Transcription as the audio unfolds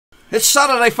It's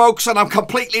Saturday, folks, and I'm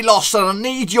completely lost, and I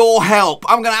need your help.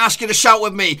 I'm going to ask you to shout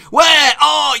with me. Where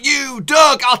are you,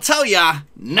 Doug? I'll tell ya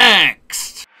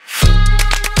next.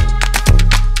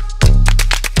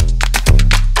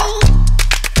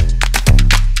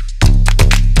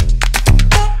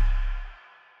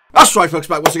 That's right, folks,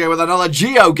 back once again with another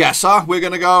GeoGuessr. We're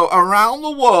going to go around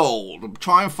the world and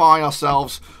try and find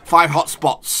ourselves 5 hot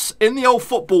spots in the old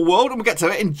football world, and we'll get to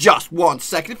it in just 1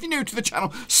 second. If you're new to the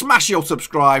channel, smash your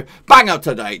subscribe, bang up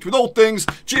to date with all things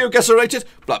GeoGuessr related,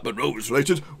 Blackburn Roverseas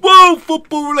related, world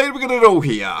football related. We're going to do it all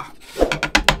here.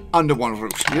 Under one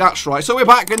roof. That's right. So we're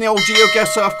back in the old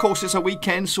GeoGuessr. Of course, it's a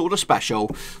weekend sort of special.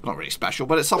 Not really special,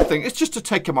 but it's something. It's just to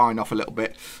take your mind off a little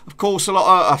bit. Of course,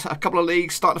 a couple of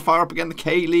leagues starting to fire up again. The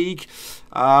K League.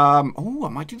 Oh, I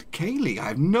might do the K League. I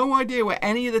have no idea where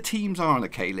any of the teams are in the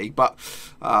K League, but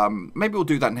maybe we'll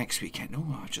do that next weekend.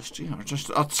 Oh, just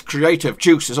that's creative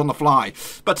juices on the fly.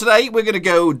 But today we're going to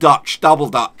go Dutch, double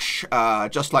Dutch,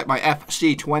 just like my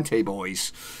FC20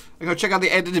 boys. I'm going to check out the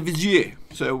Eredivisie.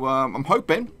 So I'm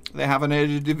hoping they have an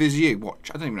Eredivisie watch.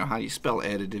 I don't even know how you spell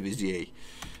Eredivisie.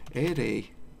 Eredivisie.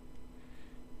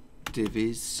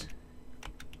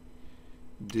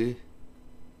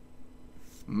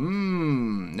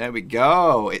 There we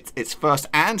go. It's first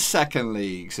and second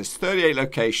leagues. There's 38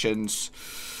 locations.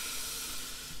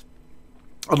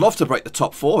 I'd love to break the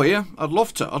top 4 here. I'd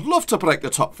love to break the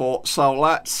top 4. So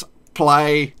let's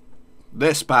play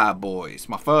this bad boys.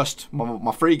 My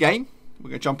free game. We're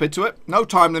going to jump into it. No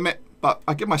time limit, but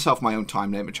I give myself my own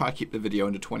time limit. Try to keep the video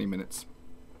under 20 minutes.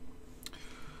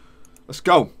 Let's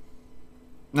go.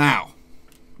 Now,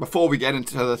 before we get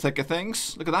into the thick of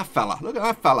things, look at that fella. Look at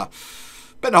that fella.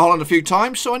 Been to Holland a few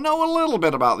times, so I know a little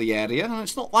bit about the area, and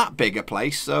it's not that big a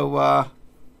place, so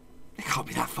it can't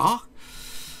be that far.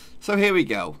 So here we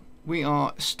go. We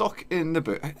are stuck in the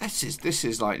boot. This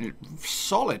is like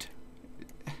solid.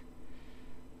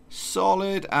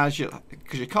 Solid as you,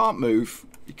 because you can't move.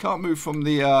 You can't move from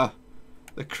the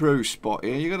cruise spot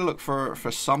here. You got to look for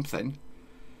something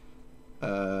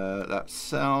that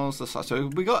sells the site. So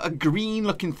we got a green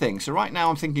looking thing. So right now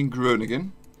I'm thinking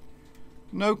Groningen.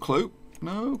 No clue.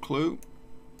 No clue.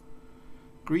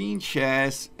 Green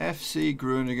shares, FC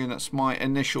Groningen. That's my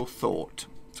initial thought.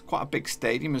 It's quite a big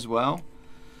stadium as well.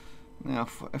 Now,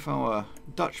 if our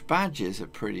Dutch badges are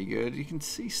pretty good, you can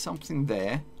see something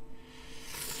there.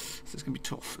 So it's gonna be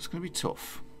tough. It's gonna be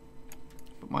tough.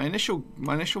 But my initial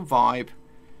vibe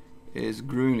is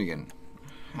Groningen.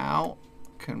 How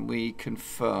can we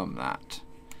confirm that?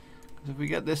 Because if we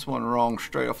get this one wrong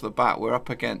straight off the bat, we're up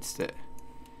against it.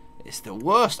 It's the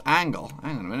worst angle.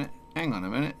 Hang on a minute. Hang on a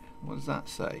minute. What does that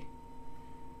say?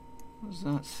 What does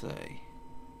that say?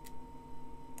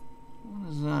 What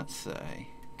does that say?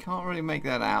 Can't really make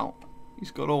that out.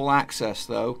 He's got all access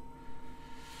though.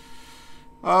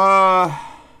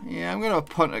 Yeah, I'm going to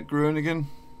punt at Groningen.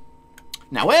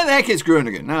 Now, where the heck is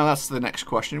Groningen? Now, that's the next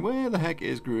question. Where the heck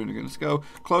is Groningen? Let's go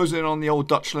close in on the old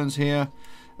Dutchlands here.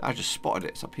 I just spotted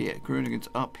it. It's up here. Groningen's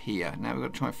up here. Now, we've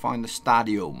got to try and find the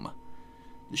stadium.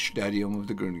 The stadium of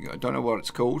the Groningen. I don't know what it's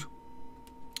called.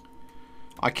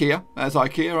 IKEA. There's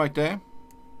IKEA right there.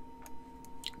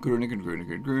 Groningen,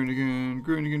 Groningen, Groningen,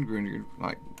 Groningen, Groningen.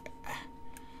 Like,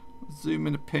 zoom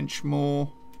in a pinch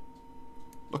more.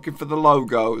 Looking for the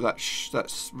logo that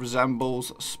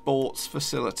resembles sports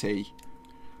facility.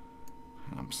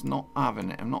 I'm just not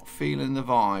having it. I'm not feeling the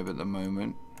vibe at the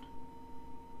moment.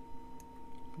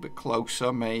 A bit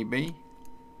closer, maybe.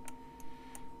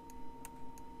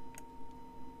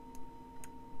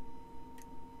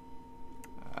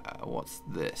 What's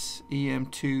this?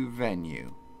 EM2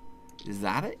 venue. Is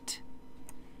that it?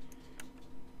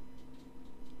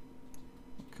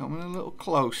 Coming a little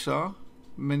closer.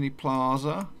 Mini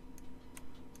Plaza.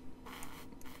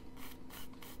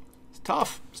 It's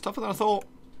tough. It's tougher than I thought.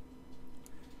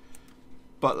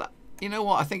 But you know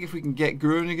what? I think if we can get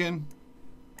Groningen,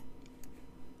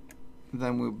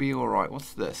 then we'll be alright.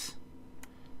 What's this?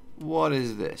 What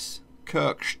is this?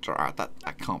 Kerkstraat.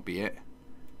 That can't be it.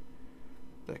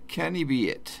 That can he be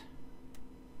it?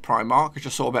 Primark. I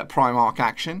just saw about Primark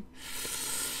action.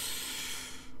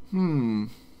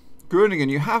 Groningen,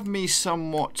 you have me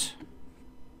somewhat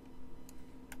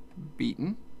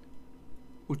beaten,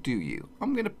 or do you?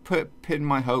 I'm going to pin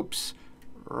my hopes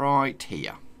right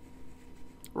here.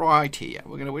 Right here.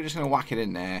 We're just going to whack it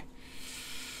in there.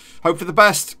 Hope for the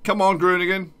best. Come on,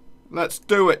 Groningen. Let's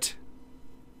do it.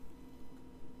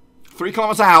 3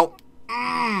 kilometers out.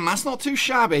 That's not too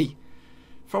shabby.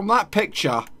 From that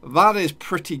picture, that is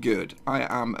pretty good. I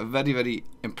am very, very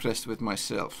impressed with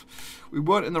myself. We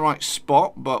weren't in the right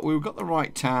spot, but we got the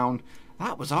right town.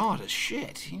 That was hard as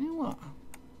shit. You know what?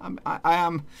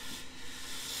 I'm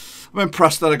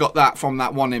impressed that I got that from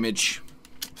that one image.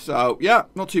 So yeah,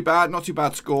 not too bad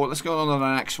score. Let's go on to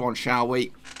the next one, shall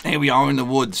we? Here we are in the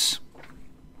woods.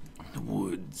 The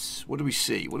woods. What do we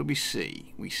see? What do we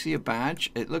see? We see a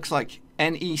badge. It looks like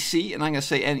NEC, and I'm going to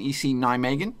say NEC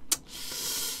Nijmegen.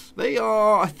 They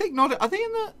are, I think, not. Are they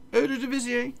in the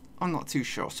Eredivisie? I'm not too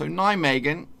sure. So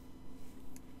Nijmegen.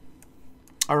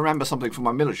 I remember something from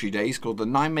my military days called the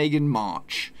Nijmegen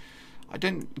March. I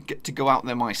didn't get to go out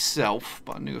there myself,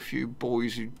 but I knew a few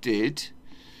boys who did.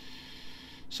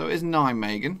 So it is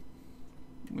Nijmegen.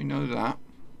 We know that.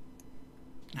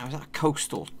 Now, is that a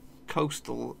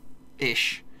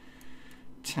coastal-ish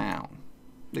town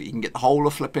that you can get the whole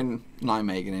of flipping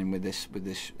Nijmegen in with this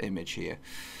image here?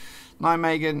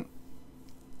 Nijmegen.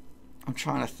 I'm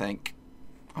trying to think.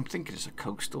 I'm thinking it's a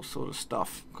coastal sort of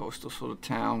stuff, coastal sort of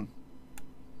town,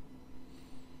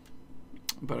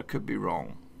 but I could be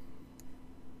wrong.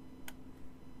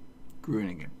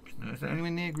 Groningen. Is there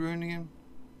anyone near Groningen?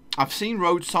 I've seen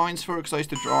road signs for it because I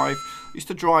used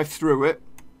to drive through it.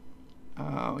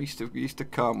 We used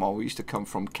to come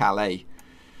from Calais,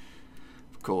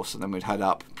 of course, and then we'd head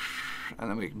up, and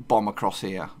then we'd bomb across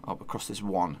here, up across this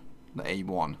one, the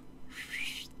A1.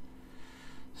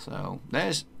 So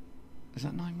there's, is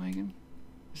that Nijmegen?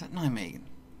 Is that Nijmegen?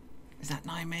 Is that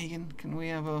Nijmegen? Can we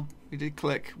have a? We did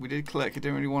click. I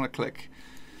didn't really want to click,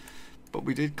 but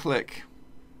we did click.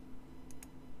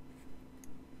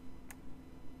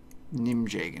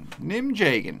 Nijmegen.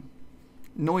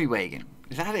 Nijmegen.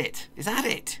 Is that it? Is that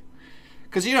it?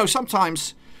 Because, you know,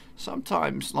 sometimes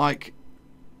like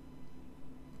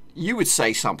you would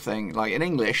say something like in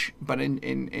English, but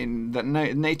in the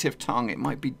native tongue it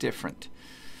might be different.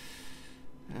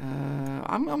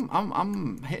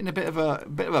 I'm hitting a bit of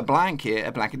a blank here,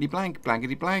 a blankety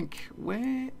blank.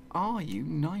 Where are you,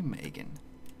 Nijmegen?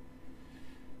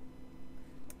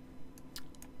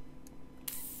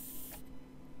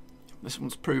 This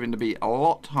one's proving to be a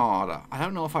lot harder. I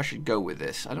don't know if I should go with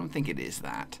this. I don't think it is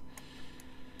that.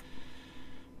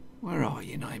 Where are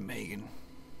you, Nijmegen?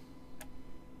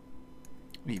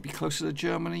 Will you be closer to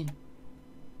Germany?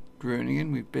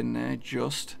 Groningen, we've been there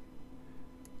just.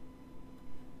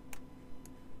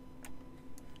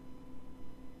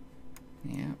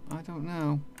 Yeah, I don't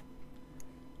know.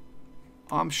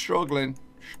 I'm struggling.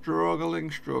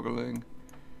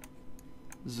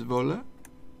 Zwolle.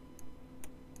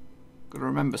 Got to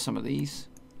remember some of these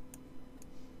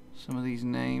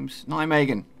names.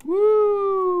 Nijmegen.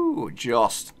 Woo!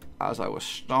 Just as I was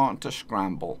starting to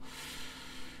scramble.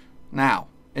 Now,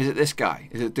 is it this guy?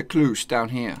 Is it De Kloos down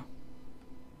here?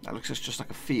 That looks just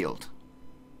like a field.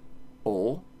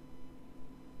 Or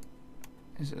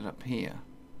is it up here?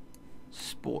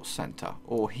 Sports Centre.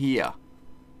 Or here?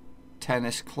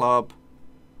 Tennis club.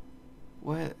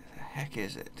 Where the heck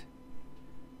is it?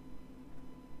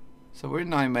 So we're in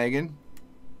Nijmegen.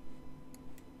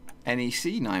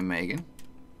 NEC Nijmegen.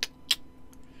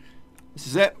 This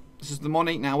is it. This is the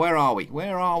money. Now where are we?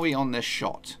 Where are we on this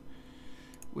shot?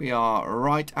 We are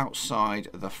right outside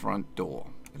the front door,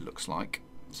 it looks like.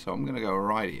 So I'm going to go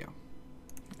right here.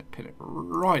 Pin it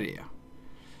right here.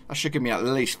 That should give me at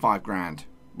least 5 grand.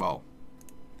 Well,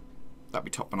 that'd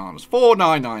be top bananas.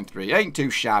 4993. Ain't too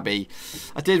shabby.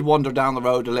 I did wander down the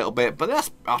road a little bit,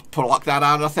 but I plucked that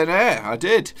out of thin air. I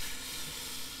did.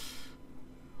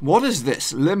 What is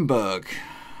this? Limburg.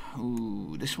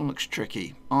 Ooh, this one looks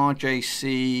tricky.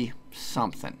 RJC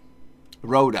something.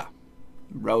 Roda.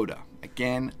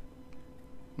 Again,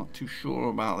 not too sure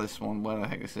about this one, where the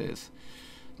heck this is.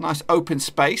 Nice open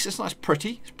space. It's nice,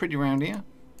 pretty. It's pretty around here.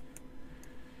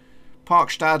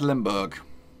 Parkstad Limburg.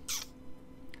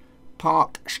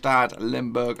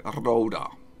 Roda.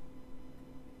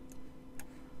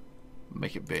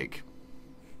 Make it big.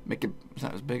 Is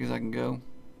that as big as I can go?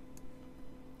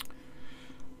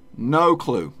 No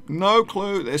clue.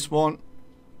 This one.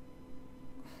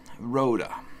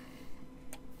 Roda.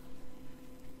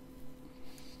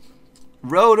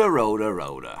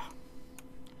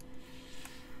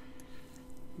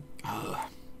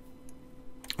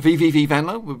 VVV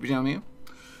Venlo will be down here.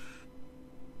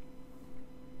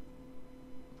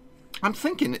 I'm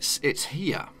thinking it's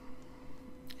here.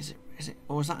 Is it,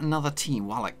 or is that another team?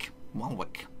 Walwick.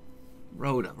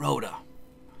 Roda.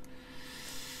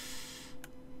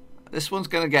 This one's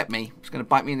going to get me. It's going to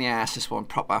bite me in the ass, this one,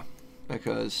 proper.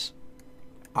 Because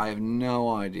I have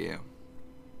no idea.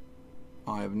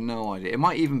 It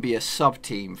might even be a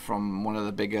sub-team from one of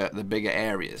the bigger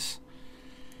areas.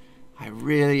 I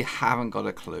really haven't got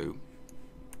a clue.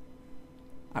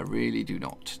 I really do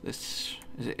not. This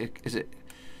is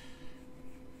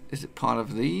Is it part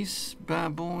of these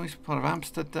bad boys? Part of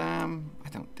Amsterdam? I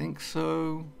don't think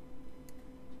so.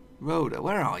 Roda,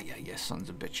 where are you, you sons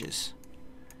of bitches?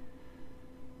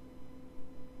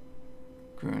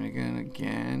 Groningen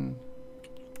again.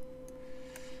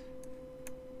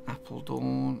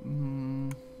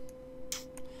 Apeldoorn.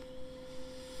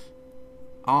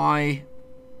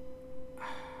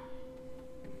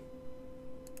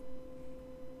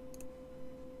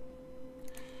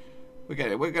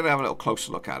 We're going to have a little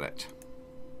closer look at it.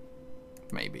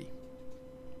 Maybe.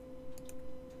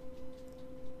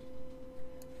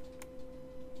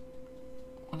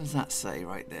 What does that say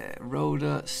right there?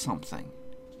 Roda something.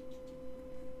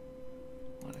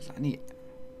 What is that? Here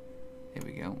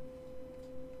we go.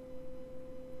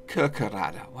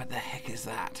 Kerkrade. What the heck is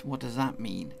that? What does that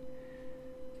mean?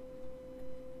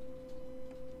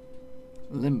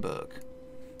 Limburg.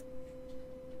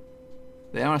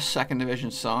 They are a second division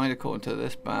side according to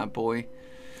this bad boy.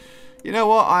 You know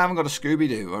what? I haven't got a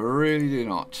Scooby-Doo. I really do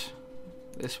not.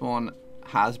 This one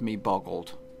has me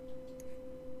boggled.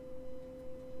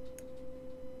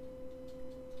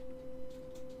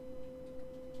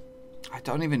 I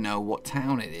don't even know what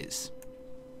town it is.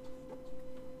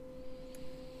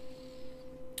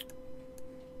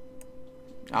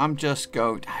 I'm just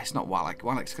going. It's not Wallach.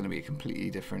 Wallach's going to be a completely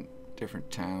different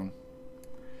town.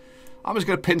 I'm just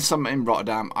going to pin something in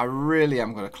Rotterdam. I really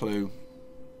haven't got a clue.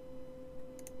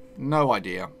 No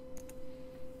idea.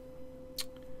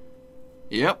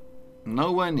 Yep,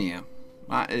 nowhere near.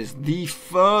 That is the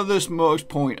furthest most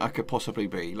point I could possibly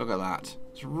be. Look at that.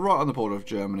 It's right on the border of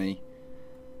Germany.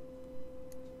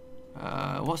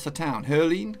 What's the town?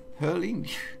 Herlin? Herlin?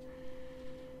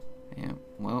 Yeah,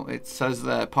 well, it says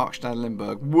there, Parkstad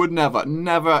Limburg. Would never in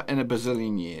a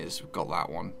bazillion years. We've got that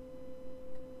one.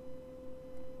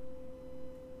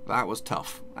 That was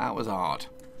tough. That was hard.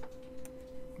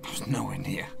 I was nowhere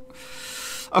near.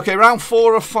 Okay, round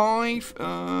 4 of 5.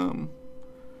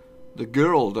 The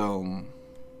Girl Dome.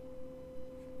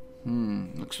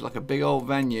 Looks like a big old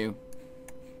venue.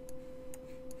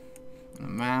 A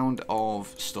mound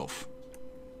of stuff.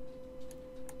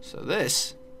 So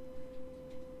this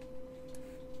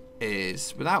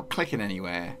is, without clicking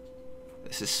anywhere,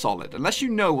 this is solid. Unless you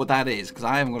know what that is, because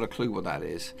I haven't got a clue what that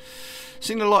is.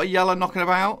 Seen a lot of yellow knocking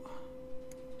about.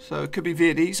 So it could be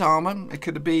Vietnamese Armen. It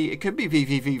could be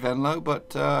VVV Venlo,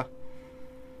 but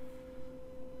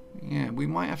yeah, we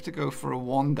might have to go for a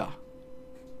wander.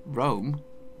 Rome?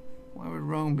 Why would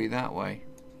Rome be that way?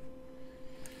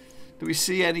 Do we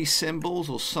see any symbols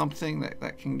or something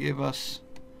that can give us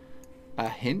a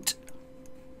hint?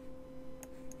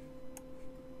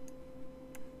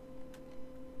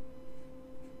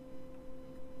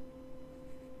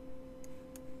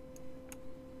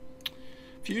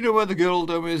 If you know where the Girl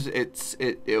Dome is,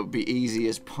 it'll be easy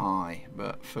as pie.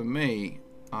 But for me,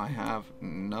 I have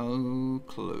no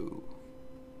clue.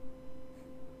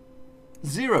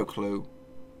 Zero clue.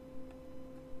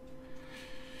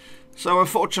 So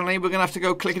unfortunately, we're gonna have to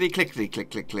go clickety clickety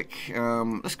click click click.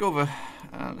 Let's go over.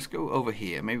 Let's go over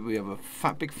here. Maybe we have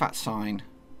a big fat sign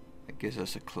that gives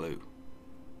us a clue.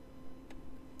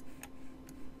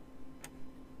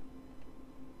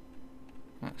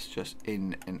 That's just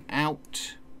in and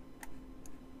out.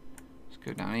 Let's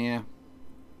go down here.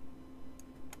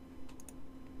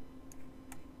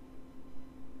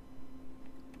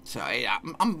 So yeah,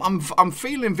 I'm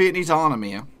feeling Vietnamese Arnhem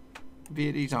here.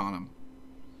 Vietnamese Arnhem.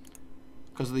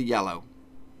 Because of the yellow.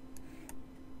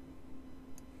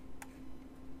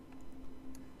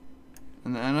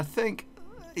 And I think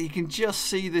you can just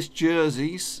see this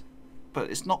jerseys,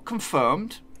 but it's not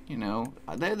confirmed. You know,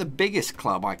 they're the biggest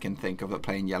club I can think of that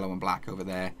playing yellow and black over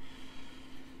there.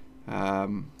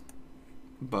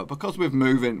 But because we're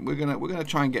moving, we're gonna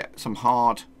try and get some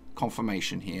hard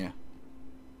confirmation here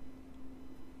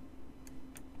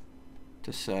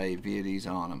to say Vietnamese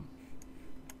Arnhem.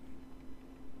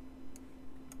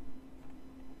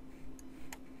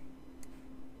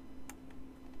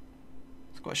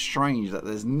 It's quite strange that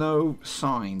there's no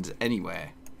signs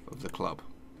anywhere of the club.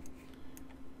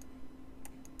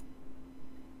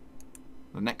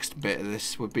 The next bit of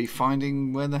this would be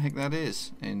finding where the heck that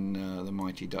is in the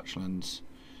mighty Dutchlands.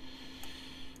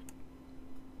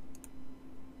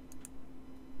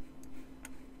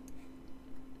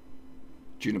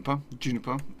 Juniper.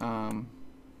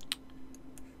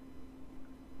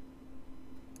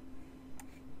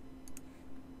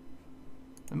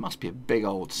 There must be a big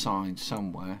old sign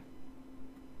somewhere.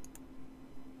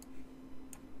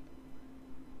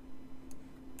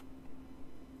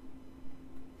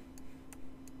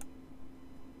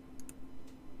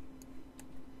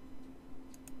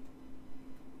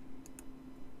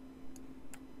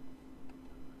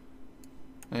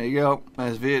 There you go.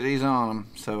 There's Vietnamese on them.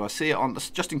 So I see it on the,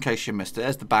 just in case you missed it.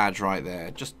 There's the badge right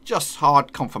there. Just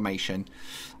hard confirmation.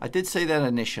 I did say that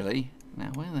initially.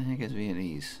 Now where the heck is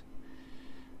Vietnamese?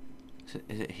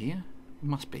 Is it here? It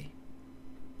must be.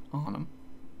 On them.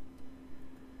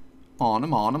 On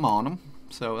them.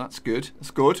 So that's good.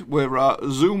 That's good. We're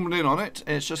zoomed in on it.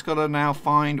 It's just got to now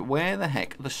find where the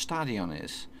heck the stadion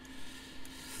is.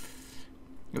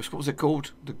 What was it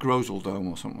called? The Grizzle Dome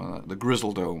or something like that. The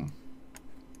Grizzle Dome.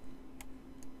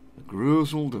 The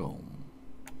Grizzle Dome.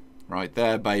 Right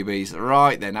there, babies.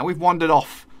 Right there. Now we've wandered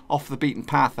off the beaten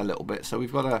path a little bit, so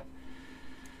we've got to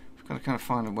kind of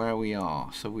find where we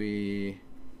are. So we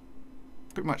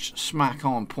pretty much smack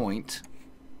on point.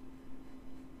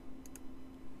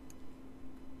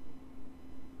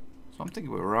 So I'm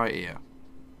thinking we're right here.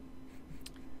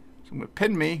 So I'm going to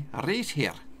pin me right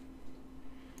here.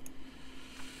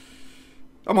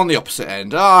 I'm on the opposite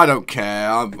end. I don't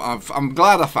care. I'm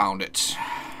glad I found it.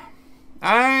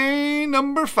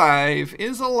 Number 5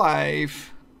 is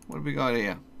alive. What have we got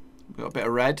here? We've got a bit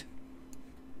of red.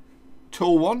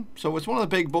 Tall one. So it's one of the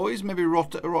big boys. Maybe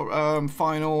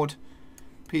Feyenoord,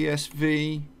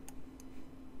 PSV.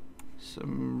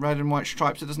 Some red and white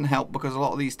stripes. It doesn't help because a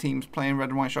lot of these teams play in red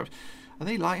and white stripes. Are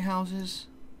they lighthouses?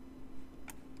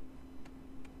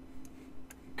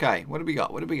 Okay. What do we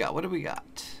got? What do we got? What do we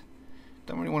got?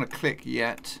 Don't really want to click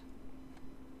yet.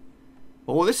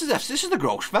 Oh, this is the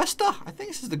Großwester. I think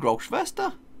this is the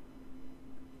Großwester.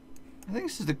 I think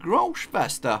this is the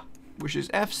Großwester, which is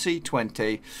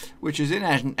FC20, which is in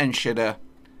Enschede,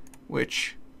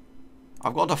 which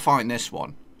I've got to find this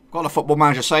one. I've got a Football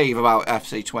Manager save about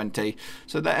FC20.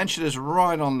 So the Enschede is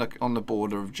right on the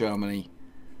border of Germany.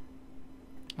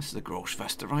 This is the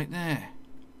Großwester right there.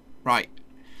 Right.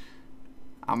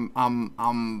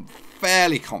 I'm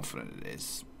fairly confident it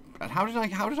is. But how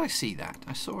did I see that?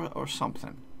 I saw it or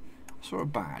something. I saw a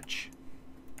badge.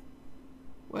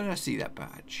 Where did I see that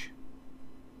badge?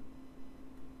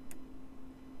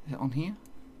 Is it on here?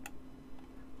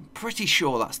 I'm pretty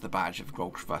sure that's the badge of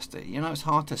Großwester. You know, it's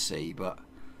hard to see, but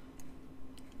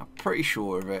I'm pretty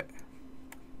sure of it.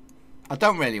 I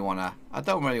don't really wanna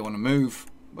move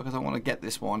because I want to get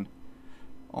this one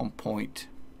on point.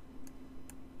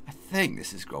 I think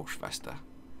this is Großwester.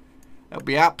 It'll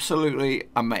be absolutely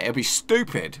amazing. It'll be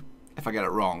stupid if I get it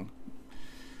wrong,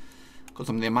 because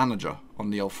I'm the manager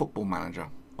on the old Football Manager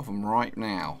of them right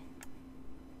now.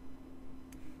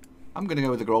 I'm going to go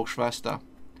with the Großwester.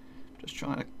 Just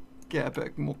trying to get a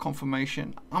bit more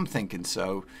confirmation. I'm thinking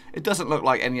so. It doesn't look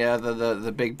like any other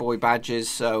the big boy badges.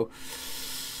 So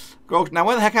now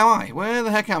where the heck am I? Where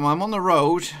the heck am I? I'm on the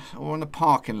road or in the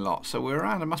parking lot. So we're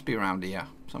around. It must be around here.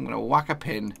 So I'm going to whack a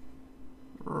pin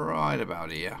right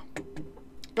about here.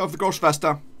 Go for the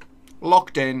Großwester.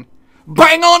 Locked in.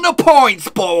 Bang on the points,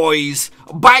 boys!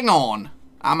 Bang on!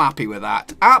 I'm happy with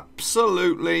that.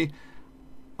 Absolutely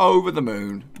over the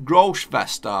moon.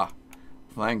 Großwester.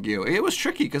 Thank you. It was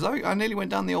tricky because I nearly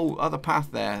went down the old other path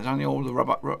there. Down the old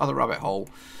other rabbit hole.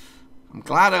 I'm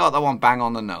glad I got that one bang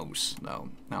on the nose, though.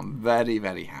 I'm very,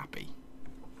 very happy.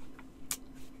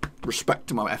 Respect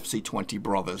to my FC20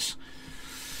 brothers.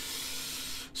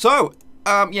 So,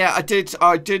 yeah, I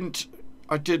didn't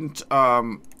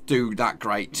do that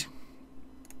great.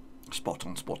 Spot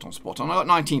on. I got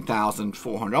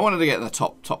 19,400. I wanted to get in the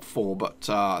top 4, but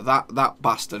that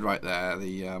bastard right there,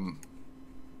 the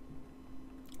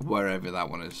wherever that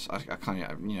one is, I can't,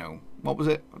 you know, what was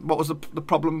it? What was the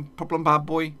problem bad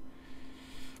boy?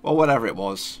 Well, whatever it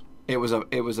was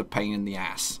a pain in the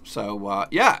ass. So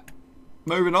yeah.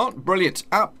 Moving on. Brilliant.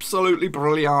 Absolutely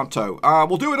brillianto.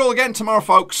 We'll do it all again tomorrow,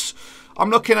 folks. I'm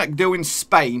looking at doing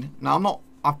Spain. Now,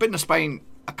 I've been to Spain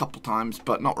a couple times,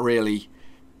 but not really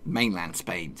mainland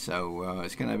Spain. So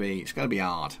it's gonna be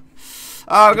hard.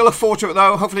 I'm gonna look forward to it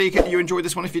though. Hopefully you enjoyed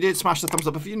this one. If you did, smash the thumbs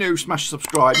up. If you're new, smash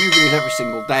subscribe. New videos every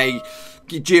single day.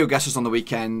 GeoGuessrs on the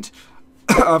weekend.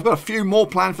 I've got a few more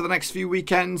planned for the next few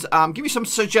weekends. Give me some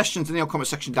suggestions in the comment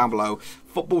section down below.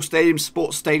 Football stadiums,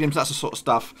 sports stadiums, that's the sort of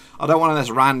stuff. I don't want this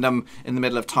random in the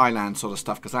middle of Thailand sort of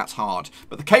stuff because that's hard.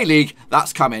 But the K-League,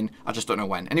 that's coming. I just don't know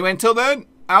when. Anyway, until then,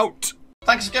 out.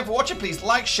 Thanks again for watching. Please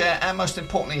like, share, and most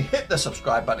importantly, hit the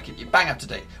subscribe button to keep you bang up to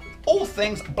date with all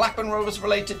things Blackburn Rovers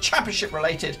related, championship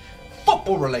related,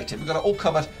 football related. We've got it all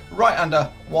covered right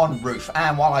under one roof.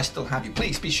 And while I still have you,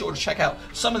 please be sure to check out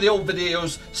some of the old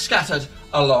videos scattered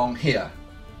along here.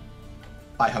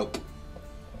 I hope.